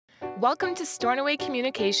Welcome to Stornoway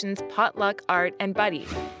Communications Potluck Art and Buddy,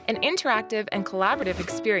 an interactive and collaborative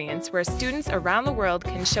experience where students around the world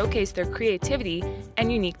can showcase their creativity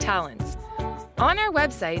and unique talents. On our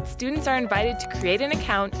website, students are invited to create an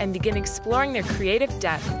account and begin exploring their creative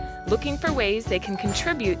depth, looking for ways they can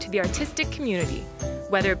contribute to the artistic community.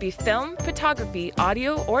 Whether it be film, photography,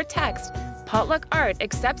 audio, or text, Potluck Art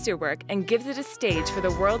accepts your work and gives it a stage for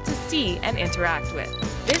the world to see and interact with.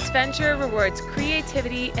 This venture rewards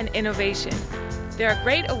creativity and innovation. There are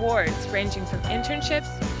great awards ranging from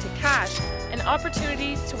internships to cash and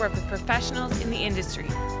opportunities to work with professionals in the industry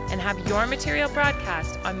and have your material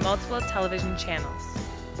broadcast on multiple television channels.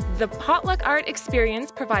 The Potluck Art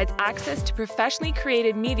experience provides access to professionally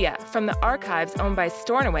created media from the archives owned by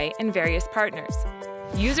Stornoway and various partners.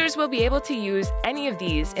 Users will be able to use any of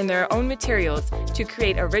these in their own materials to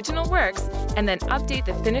create original works and then update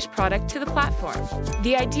the finished product to the platform.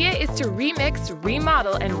 The idea is to remix,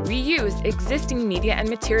 remodel, and reuse existing media and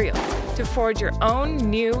materials to forge your own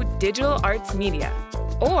new digital arts media.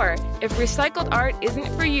 Or, if recycled art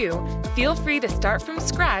isn't for you, feel free to start from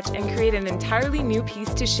scratch and create an entirely new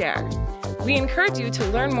piece to share. We encourage you to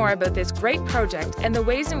learn more about this great project and the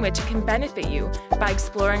ways in which it can benefit you by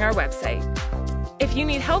exploring our website. If you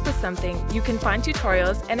need help with something, you can find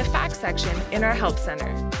tutorials and a fact section in our Help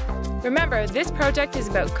Center. Remember, this project is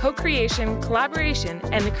about co-creation, collaboration,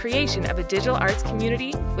 and the creation of a digital arts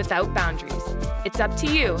community without boundaries. It's up to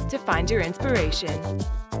you to find your inspiration.